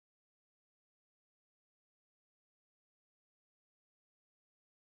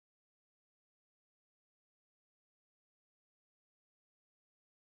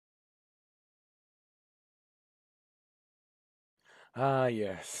Ah,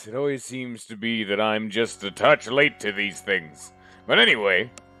 yes, it always seems to be that I'm just a touch late to these things. But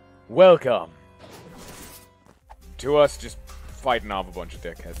anyway, welcome to us just fighting off a bunch of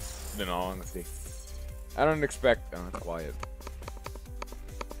dickheads, in all honesty. I don't expect... Oh, it's quiet.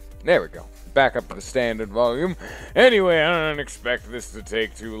 There we go. Back up to the standard volume. Anyway, I don't expect this to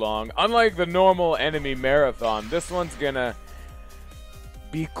take too long. Unlike the normal enemy marathon, this one's gonna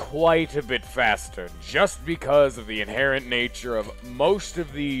be quite a bit faster, just because of the inherent nature of most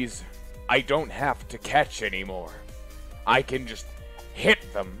of these I don't have to catch anymore. I can just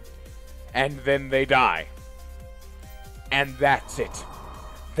hit them, and then they die. And that's it.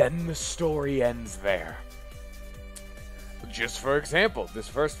 Then the story ends there. Just for example, this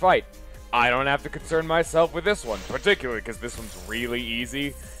first fight, I don't have to concern myself with this one, particularly because this one's really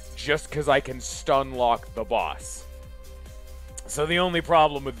easy, just because I can stun lock the boss. So the only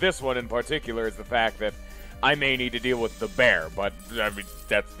problem with this one in particular is the fact that I may need to deal with the bear, but I mean,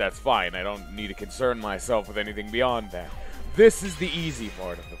 that's fine. I don't need to concern myself with anything beyond that. This is the easy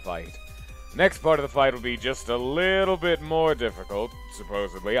part of the fight. Next part of the fight will be just a little bit more difficult,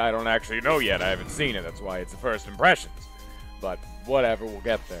 supposedly. I don't actually know yet. I haven't seen it. That's why it's the first impressions. But whatever, we'll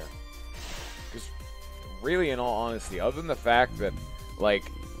get there. Because really, in all honesty, other than the fact that, like,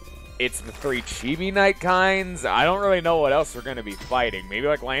 it's the 3 Chibi Knight kinds, I don't really know what else we're going to be fighting. Maybe,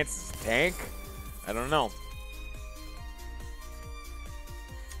 like, Lance's tank? I don't know.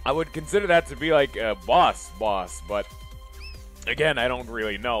 I would consider that to be, like, a boss, but again, I don't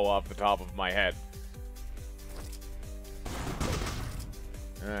really know off the top of my head.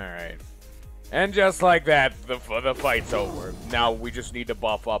 Alright. And just like that, the fight's over. Now we just need to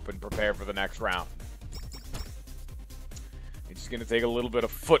buff up and prepare for the next round. It's just gonna take a little bit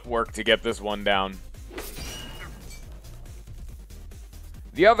of footwork to get this one down.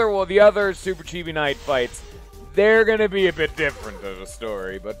 The other Super Chibi Knight fights, they're gonna be a bit different of a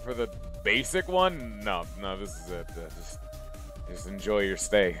story, but for the basic one, no, this is it. Just enjoy your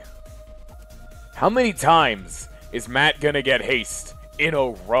stay. How many times is Matt gonna get haste in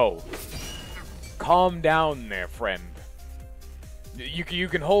a row? Calm down there, friend. You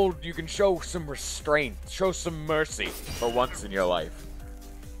can show some restraint, show some mercy for once in your life.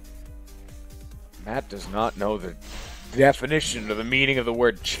 Matt does not know the definition or the meaning of the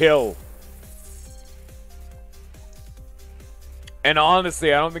word chill. And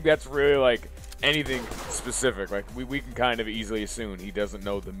honestly, I don't think that's really, like, anything specific. Like, we can kind of easily assume he doesn't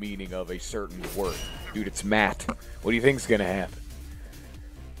know the meaning of a certain word. Dude, it's Matt. What do you think's gonna happen?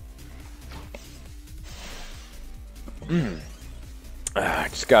 I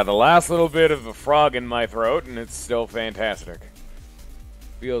just got the last little bit of a frog in my throat, and it's still fantastic.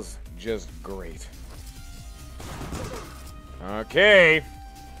 Feels just great. Okay.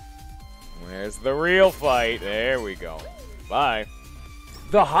 Where's the real fight? There we go. Bye.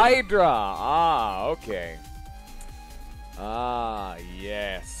 The Hydra! Ah, okay. Ah,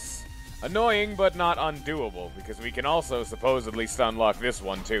 yes. Annoying, but not undoable, because we can also supposedly stun lock this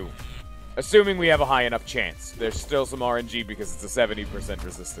one, too. Assuming we have a high enough chance. There's still some RNG because it's a 70%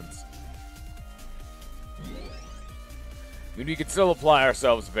 resistance. I mean, we can still apply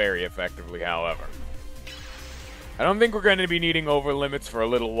ourselves very effectively, however. I don't think we're going to be needing over limits for a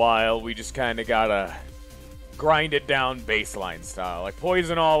little while. We just kind of gotta grind it down baseline style. Like,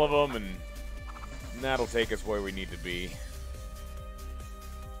 poison all of them, and that'll take us where we need to be.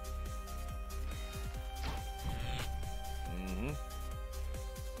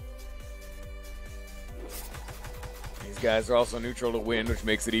 These guys are also neutral to wind, which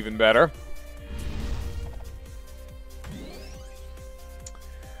makes it even better.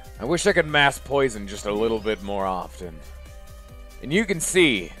 I wish I could mass poison just a little bit more often. And you can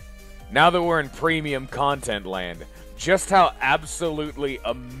see, now that we're in premium content land, just how absolutely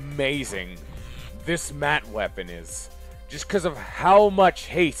amazing this Matt weapon is. Just because of how much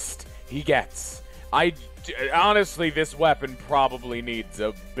haste he gets. Honestly, this weapon probably needs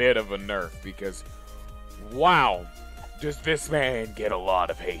a bit of a nerf because, wow, does this man get a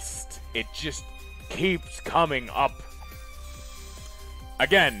lot of haste. It just keeps coming up.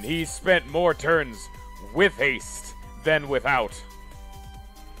 Again, he spent more turns with haste than without.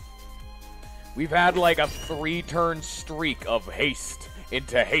 We've had like a 3-turn streak of haste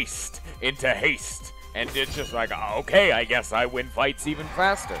into haste into haste. And it's just like, okay, I guess I win fights even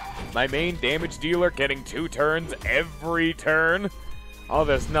faster. My main damage dealer getting 2 turns every turn. Oh,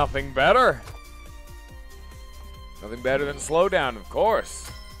 there's nothing better. Nothing better than slowdown, of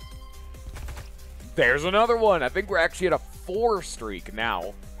course. There's another one. I think we're actually at a 4 streak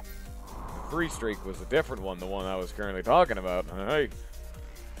now. The 3 streak was a different one, the one I was currently talking about. Hey.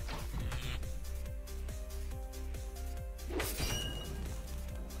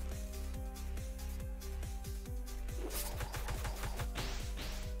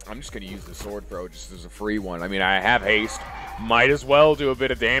 I'm just going to use the sword throw just as a free one. I mean, I have haste. Might as well do a bit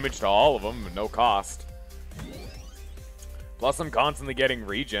of damage to all of them at no cost. Plus, I'm constantly getting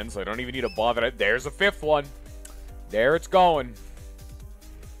regen, so I don't even need to bother. There's a fifth one. There it's going.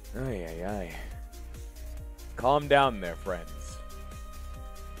 Ay, ay, ay. Calm down there, friends.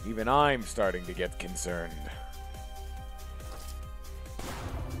 Even I'm starting to get concerned.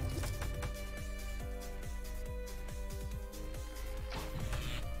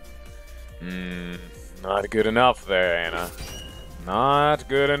 Not good enough there, Anna. Not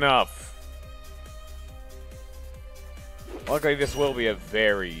good enough. Luckily, this will be a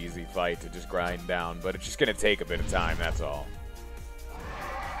very easy fight to just grind down, but it's just going to take a bit of time, that's all.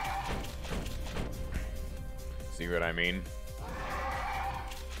 See what I mean?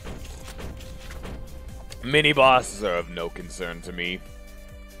 Mini-bosses are of no concern to me.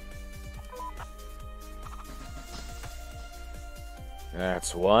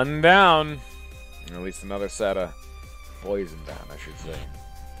 That's one down. At least another set of poison down, I should say.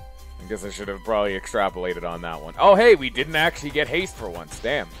 I guess I should have probably extrapolated on that one. Oh, hey, we didn't actually get haste for once.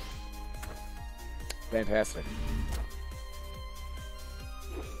 Damn. Fantastic.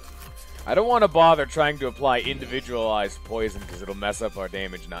 I don't want to bother trying to apply individualized poison because it'll mess up our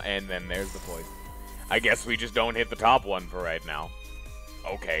damage now. And then there's the poison. I guess we just don't hit the top one for right now.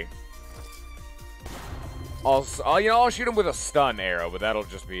 Okay. I'll shoot him with a stun arrow, but that'll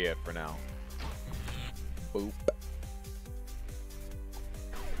just be it for now. Boop.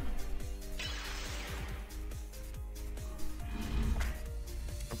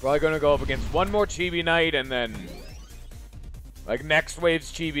 I'm probably going to go up against one more Chibi Knight, and then... like, next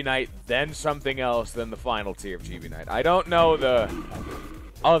wave's Chibi Knight, then something else, then the final tier of Chibi Knight. I don't know the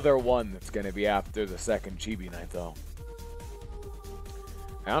other one that's going to be after the second Chibi Knight, though.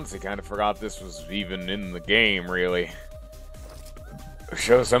 I honestly kind of forgot this was even in the game, really. It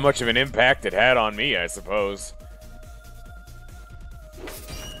shows how much of an impact it had on me, I suppose.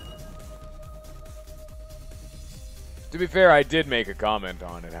 To be fair, I did make a comment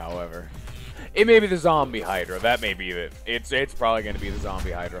on it, however. It may be the Zombie Hydra. That may be it. It's probably going to be the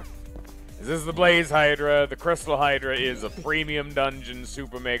Zombie Hydra. This is the Blaze Hydra. The Crystal Hydra is a premium dungeon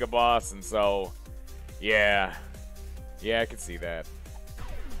super mega boss, and so, yeah. Yeah, I can see that.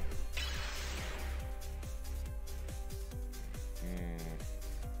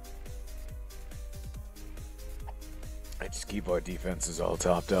 I just keep our defenses all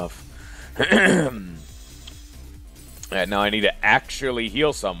topped off. And now I need to actually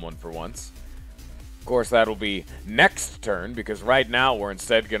heal someone for once. Of course, that'll be next turn, because right now we're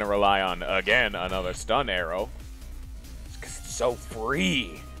instead going to rely on, again, another stun arrow. Because it's so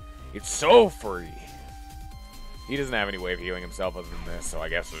free. It's so free. He doesn't have any way of healing himself other than this, so I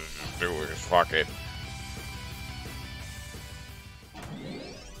guess we'll just do it. Just fuck it.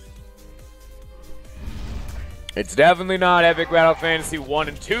 It's definitely not Epic Battle Fantasy 1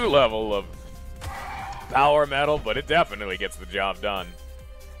 and 2 level of power metal, but it definitely gets the job done.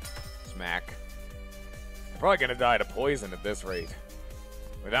 Smack. I'm probably going to die to poison at this rate.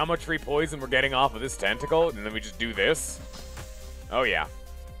 With how much free poison we're getting off of this tentacle, and then we just do this? Oh yeah.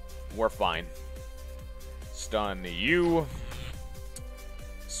 We're fine. Stun you.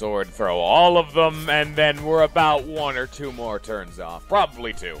 Sword throw all of them, and then we're about 1 or 2 more turns off.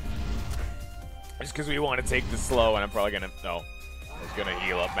 Probably 2. Just because we want to take this slow, and I'm probably going to... no. I was going to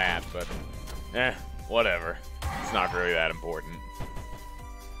heal up Matt, but... whatever. It's not really that important.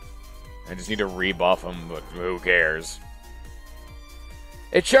 I just need to rebuff him, but who cares?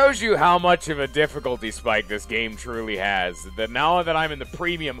 It shows you how much of a difficulty spike this game truly has. That now that I'm in the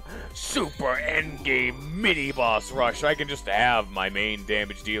premium super endgame mini-boss rush, I can just have my main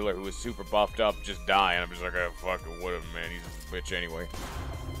damage dealer who is super buffed up just die, and I'm just like, oh, fuck it, whatever, man. He's just a bitch anyway.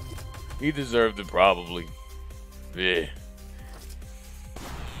 He deserved it, probably. Blech.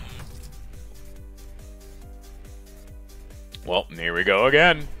 Well, here we go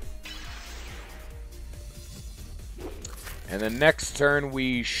again. And the next turn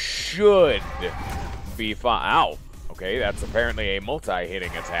we should be fine. Ow. Okay, that's apparently a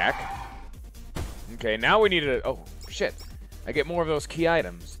multi-hitting attack. Okay, now we need to... oh, shit. I get more of those key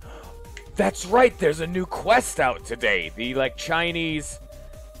items. That's right, there's a new quest out today. The, like, Chinese...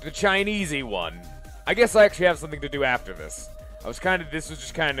 the Chinesey one. I guess I actually have something to do after this. This was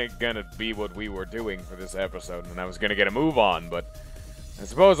just kind of gonna be what we were doing for this episode, and I was gonna get a move on, but I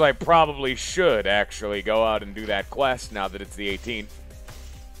suppose I probably should actually go out and do that quest now that it's the 18th.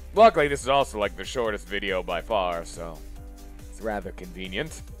 Luckily, this is also like the shortest video by far, so it's rather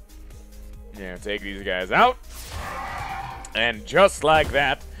convenient. Yeah, take these guys out. And just like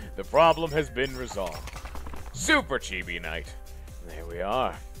that, the problem has been resolved. Super Chibi Knight. There we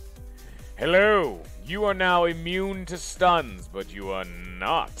are. Hello! You are now immune to stuns, but you are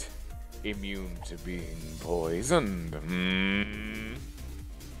not immune to being poisoned.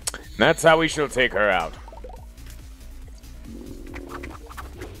 That's how we shall take her out.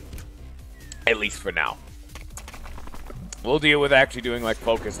 At least for now. We'll deal with actually doing, like,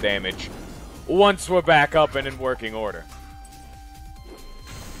 focus damage once we're back up and in working order.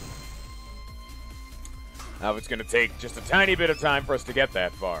 Now it's going to take just a tiny bit of time for us to get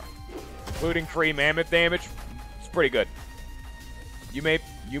that far. Including free mammoth damage, it's pretty good. You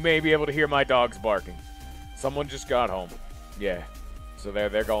may be able to hear my dogs barking. Someone just got home. Yeah. So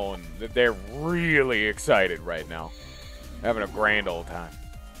they're really excited right now. Having a grand old time.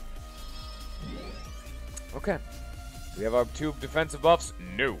 Okay. Do we have our 2 defensive buffs?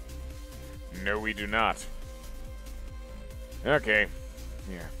 No. No, we do not. Okay.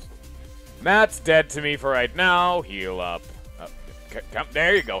 Here. Matt's dead to me for right now. Heal up.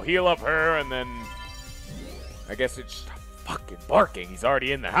 There you go. Heal up her, and then... I guess it's just fucking barking. He's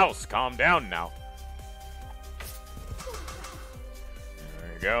already in the house. Calm down now.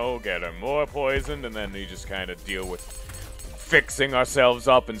 There we go. Get her more poisoned, and then you just kind of deal with fixing ourselves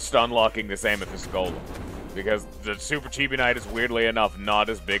up and stun-locking this Amethyst Golem. Because the Super Chibi Knight is, weirdly enough, not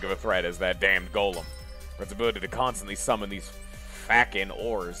as big of a threat as that damned Golem. For its ability to constantly summon these fucking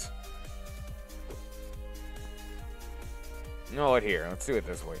ores. You know what, here, let's do it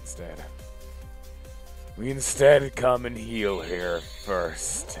this way instead. We instead come and heal here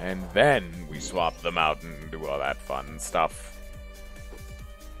first, and then we swap them out and do all that fun stuff.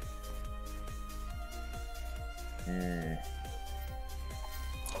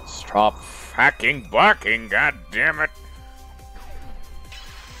 Stop fucking barking, goddammit!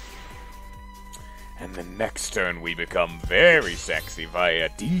 And the next turn we become very sexy via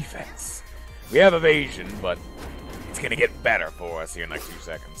defense. We have evasion, but it's gonna get better for us here in the next few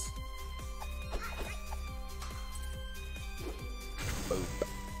seconds. Boop.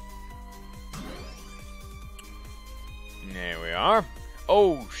 There we are.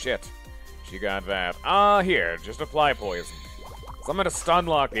 Oh, shit. She got that. Here, just apply poison. So I'm gonna stun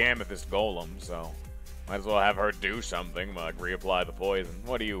lock the Amethyst Golem, so might as well have her do something, like reapply the poison.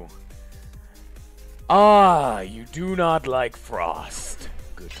 What do you... you do not like frost.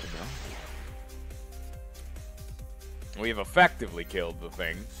 Good to know. We've effectively killed the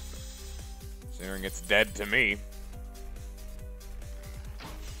thing, considering it's dead to me.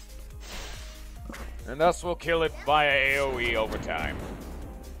 And thus we'll kill it via AoE over time.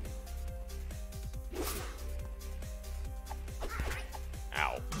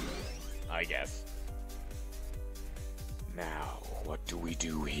 Ow. I guess. Now, what do we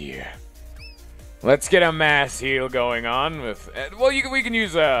do here? Let's get a mass heal going on with... well, we can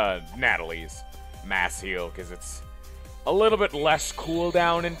use Natalie's mass heal, because it's a little bit less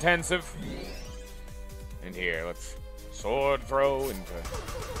cooldown intensive. And here, let's sword throw into...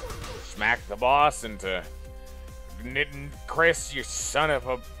 smack the boss into... Chris, you son of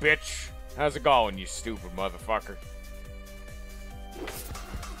a bitch. How's it going, you stupid motherfucker?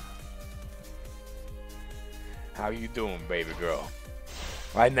 How you doing, baby girl?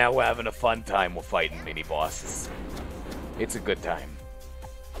 Right now we're having a fun time. We're fighting mini-bosses. It's a good time.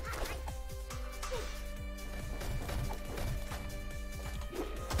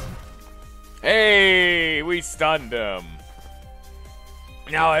 Hey, we stunned him.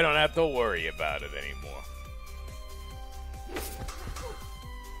 Now I don't have to worry about it anymore.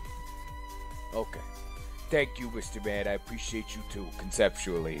 Okay. Thank you, Mr. Man. I appreciate you too,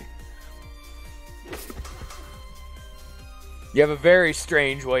 conceptually. You have a very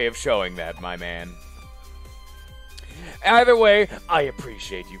strange way of showing that, my man. Either way, I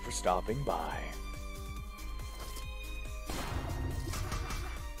appreciate you for stopping by.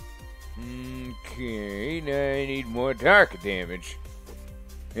 Okay, now I need more dark damage.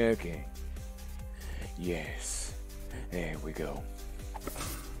 Okay. Yes. There we go.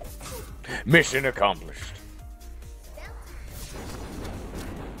 Mission accomplished.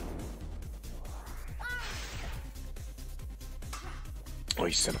 Oh,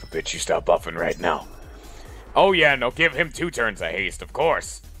 you son of a bitch, you stop buffing right now. Oh yeah, no, give him 2 turns of haste, of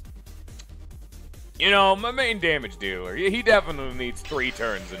course. You know, my main damage dealer, he definitely needs 3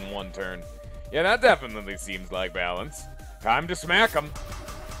 turns in 1 turn. Yeah, that definitely seems like balance. Time to smack him.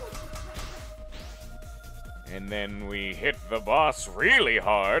 And then we hit the boss really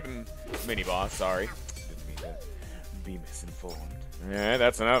hard. And mini-boss, sorry. Didn't mean to be misinformed. Yeah,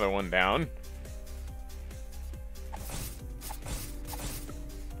 that's another one down.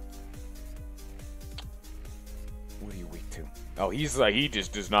 What are you weak to? Oh, he's like, he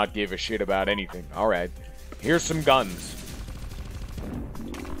just does not give a shit about anything. Alright. Here's some guns.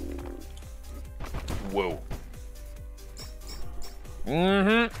 Whoa.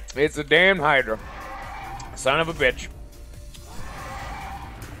 Mm-hmm. It's a damn Hydra. Son of a bitch.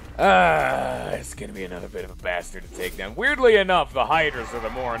 It's gonna be another bit of a bastard to take down. Weirdly enough, the Hydras are the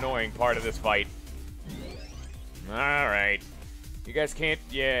more annoying part of this fight. Alright. You guys can't...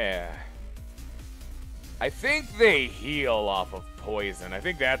 Yeah. I think they heal off of poison. I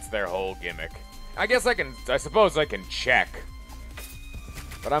think that's their whole gimmick. I suppose I can check.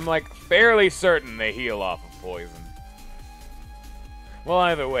 But I'm like fairly certain they heal off of poison. Well,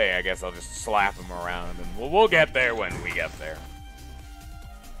 either way, I guess I'll just slap them around and we'll get there when we get there.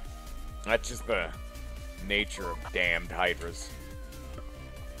 That's just the nature of damned Hydras.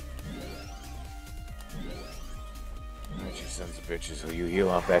 Alright, you sons of bitches, will you heal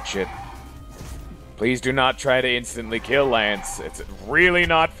off that shit? Please do not try to instantly kill Lance. It's really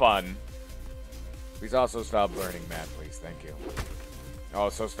not fun. Please also stop burning Matt, please. Thank you.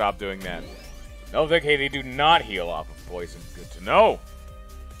 Also stop doing that. No, okay, they do not heal off of poison. Good to know.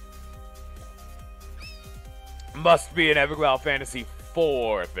 Must be an Everwild Fantasy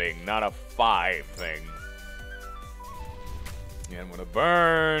 4 thing, not a 5 thing. Yeah, I'm gonna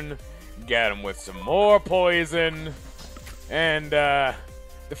burn. Get him with some more poison. And, the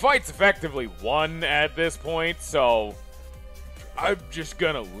fight's effectively won at this point, so I'm just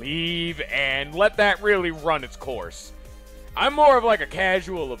gonna leave and let that really run its course. I'm more of like a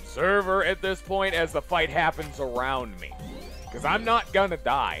casual observer at this point as the fight happens around me. Because I'm not gonna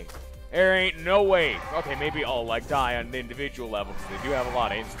die. There ain't no way. Okay, maybe I'll like die on an individual level because they do have a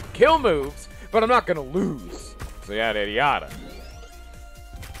lot of instant kill moves, but I'm not gonna lose. So yada yada.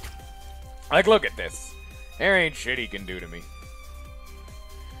 Like, look at this. There ain't shit he can do to me.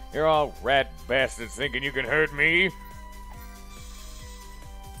 You're all rat bastards thinking you can hurt me?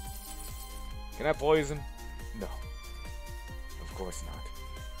 Can I poison? No. Of course not.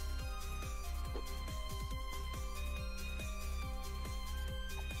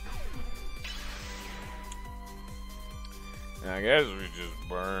 I guess we just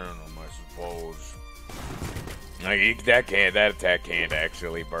burn them, I suppose. Like, that attack can't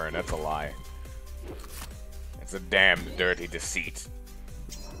actually burn. That's a lie. It's a damned dirty deceit.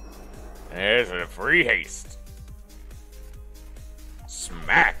 There's a free haste.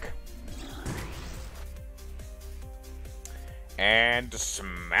 Smack. And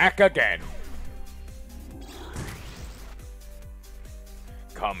smack again.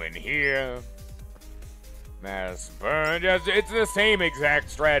 Come in here. Mass burn. It's the same exact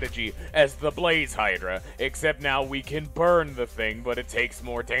strategy as the Blaze Hydra, except now we can burn the thing, but it takes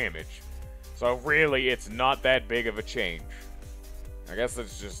more damage. So really, it's not that big of a change. I guess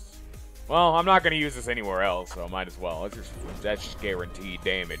it's just... Well, I'm not going to use this anywhere else, so might as well. That's just guaranteed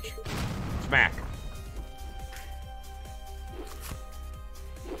damage. Smack.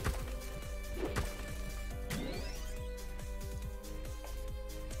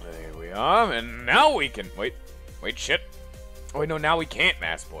 There we are, and now we can... Wait, shit. Oh, wait, no, now we can't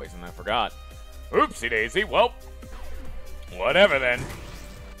mass poison. I forgot. Oopsie daisy. Well, whatever then.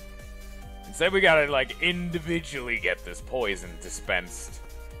 Instead, we gotta, like, individually get this poison dispensed.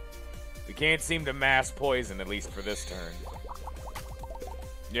 We can't seem to mass poison, at least for this turn.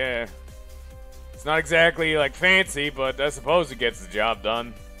 Yeah. It's not exactly, like, fancy, but I suppose it gets the job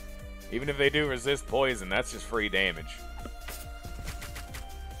done. Even if they do resist poison, that's just free damage.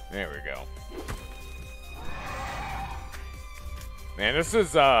 There we go. Man, this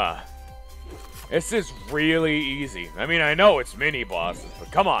is really easy. I mean, I know it's mini-bosses,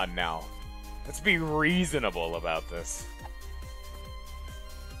 but come on now. Let's be reasonable about this.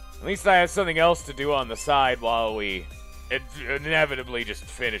 At least I have something else to do on the side while we inevitably just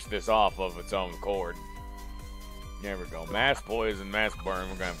finish this off of its own accord. There we go. Mass poison, mass burn.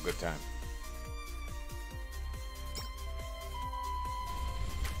 We're gonna have a good time.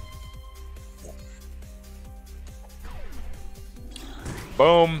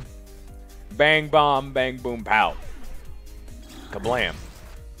 Boom. Bang, bomb, bang, boom, pow. Kablam.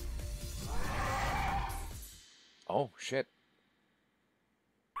 Oh, shit.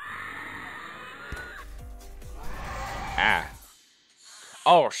 Ah.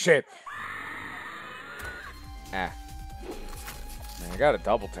 Oh, shit. Ah. Man, I got a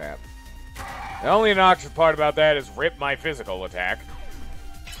double tap. The only obnoxious part about that is rip my physical attack.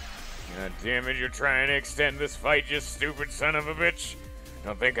 God damn it, you're trying to extend this fight, you stupid son of a bitch.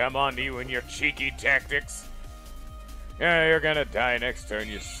 Don't think I'm on to you and your cheeky tactics. Yeah, you're gonna die next turn,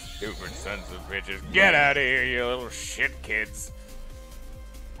 you stupid sons of bitches. Get out of here, you little shit kids.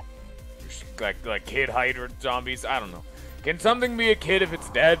 Like kid Hydra zombies? I don't know. Can something be a kid if it's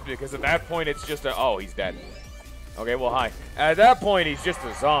dead? Because at that point, it's just a... Oh, he's dead. Okay, well, hi. At that point, he's just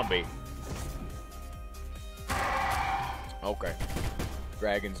a zombie. Okay.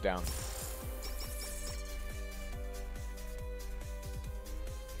 Dragon's down.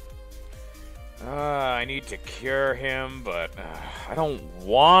 I need to cure him, but I don't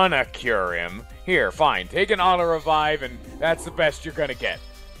want to cure him. Here, fine. Take an auto-revive, and that's the best you're going to get.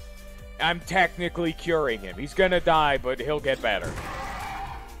 I'm technically curing him. He's going to die, but he'll get better.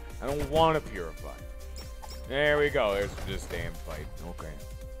 I don't want to purify. There we go. There's this damn fight. Okay.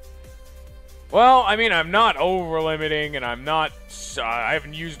 Well, I mean, I'm not over-limiting, and I'm not... I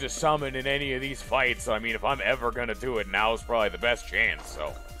haven't used a summon in any of these fights, so I mean, if I'm ever going to do it, now's probably the best chance,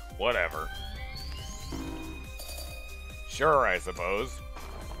 so whatever. Sure, I suppose.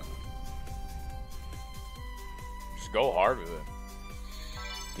 Just go hard with it.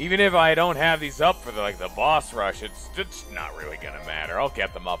 Even if I don't have these up for the boss rush, it's not really gonna matter. I'll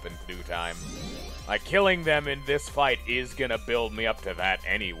get them up in due time. Like, killing them in this fight is gonna build me up to that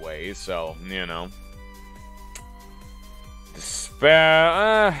anyway, so, you know.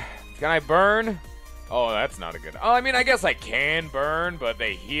 Despair, can I burn? Oh, that's not a good... Oh, I mean, I guess I can burn, but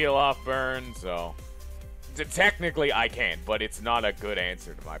they heal off burn, so... Technically, I can, but it's not a good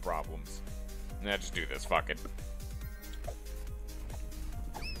answer to my problems. Nah, just do this. Fuck it.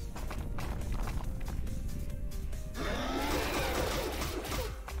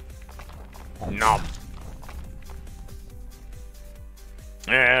 Nom.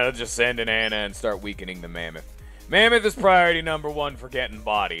 Yeah, let's just send an Anna and start weakening the Mammoth. Mammoth is priority number 1 for getting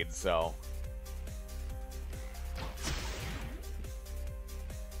bodied, so...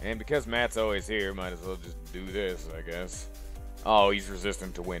 And because Matt's always here, might as well just do this, I guess. Oh, he's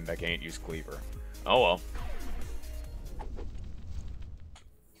resistant to wind. I can't use Cleaver. Oh well.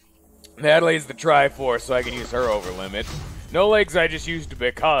 Natalie's the Triforce, so I can use her over limit. No legs I just used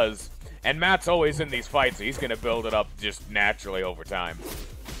because. And Matt's always in these fights, so he's going to build it up just naturally over time.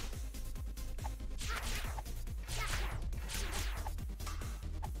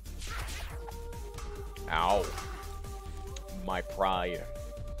 Ow. My pride.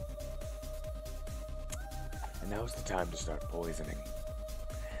 And now's the time to start poisoning.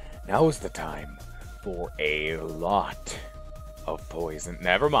 Now's the time for a lot of poison.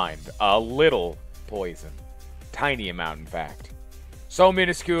 Never mind. A little poison. Tiny amount, in fact. So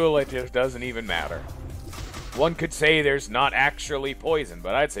minuscule it just doesn't even matter. One could say there's not actually poison,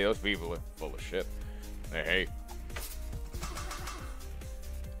 but I'd say those people are full of shit. Hey.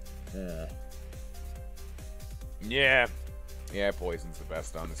 Yeah. Yeah, poison's the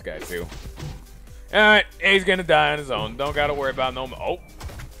best on this guy, too. Alright, he's gonna die on his own. Don't gotta worry about no... Oh!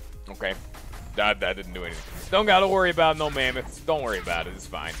 Okay. That didn't do anything. Don't gotta worry about no mammoths. Don't worry about it. It's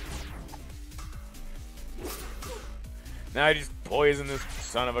fine. Now I just poison this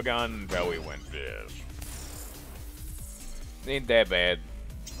son of a gun until we win. Yes. Ain't that bad.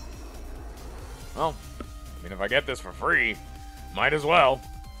 Well, I mean, if I get this for free, might as well.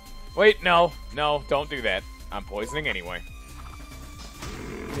 Wait, no. No, don't do that. I'm poisoning anyway.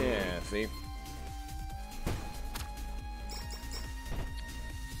 Yeah, see?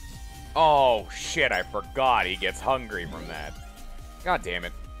 Oh, shit, I forgot he gets hungry from that. God damn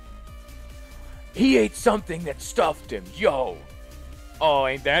it. He ate something that stuffed him, yo! Oh,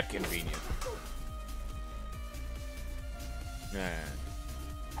 ain't that convenient. Am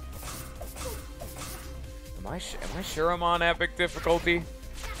I sure I'm on epic difficulty?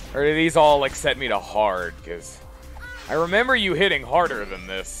 Or do these all, like, set me to hard? Because I remember you hitting harder than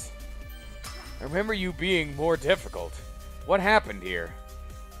this. I remember you being more difficult. What happened here?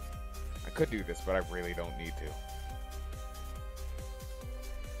 I could do this, but I really don't need to.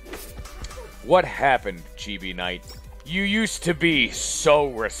 What happened, Chibi Knight? You used to be so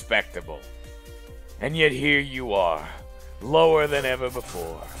respectable. And yet here you are, lower than ever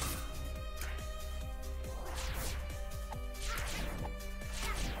before.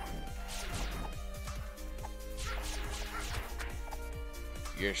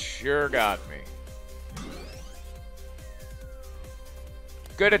 You sure got me.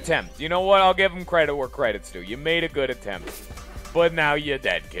 Good attempt. You know what? I'll give him credit where credit's due. You made a good attempt. But now you're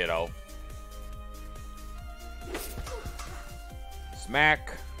dead, kiddo.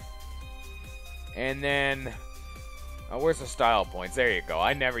 Smack. And then... Oh, where's the style points? There you go.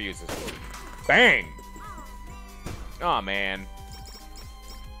 I never use this move. Bang! Aw, oh, man.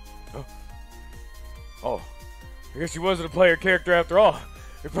 Oh. I guess she wasn't a player character after all.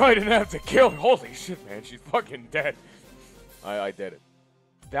 You probably didn't have to kill her. Holy shit, man. She's fucking dead. I did it.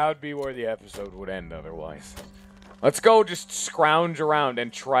 That would be where the episode would end otherwise. Let's go just scrounge around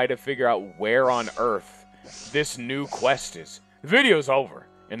and try to figure out where on earth this new quest is. The video's over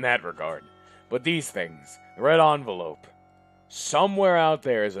in that regard. But these things, the red envelope, somewhere out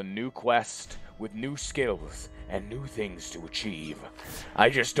there is a new quest with new skills and new things to achieve. I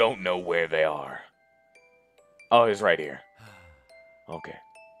just don't know where they are. Oh, he's right here. Okay.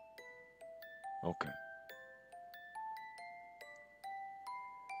 Okay.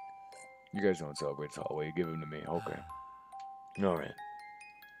 You guys don't celebrate Halloween. Give him to me. Okay. Alright.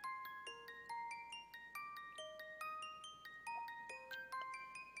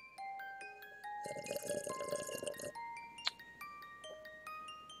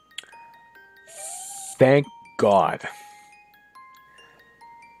 Thank God.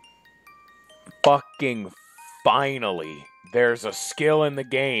 Fucking finally, there's a skill in the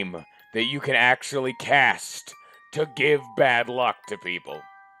game that you can actually cast to give bad luck to people.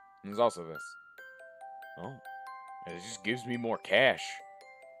 And there's also this. Oh. It just gives me more cash.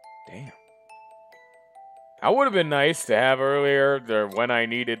 Damn. That would have been nice to have earlier when I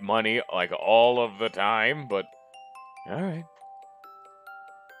needed money, like, all of the time, but... Alright.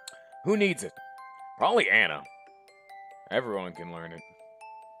 Who needs it? Probably Anna. Everyone can learn it.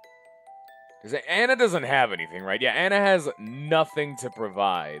 Because Anna doesn't have anything, right? Yeah, Anna has nothing to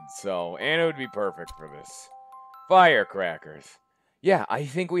provide, so Anna would be perfect for this. Firecrackers. Yeah, I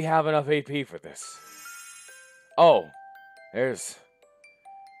think we have enough AP for this. Oh, there's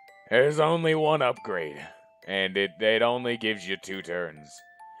only one upgrade, and it only gives you 2 turns.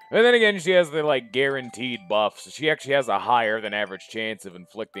 And then again, she has the, like, guaranteed buffs. She actually has a higher than average chance of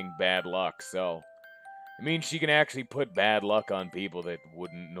inflicting bad luck, so... It means she can actually put bad luck on people that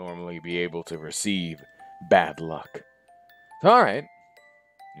wouldn't normally be able to receive bad luck. Alright.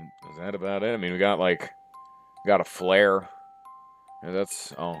 Is that about it? I mean, we got a flare. Yeah,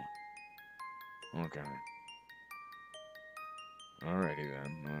 that's... Oh. Okay. Alrighty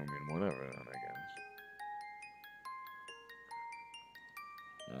then. I mean, whatever then,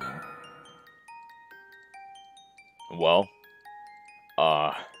 I guess. Well.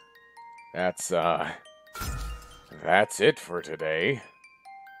 That's it for today.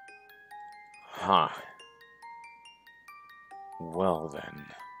 Huh. Well then.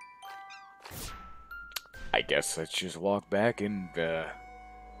 I guess let's just walk back and,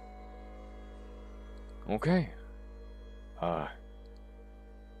 okay.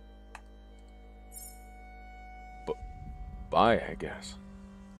 Bye, I guess.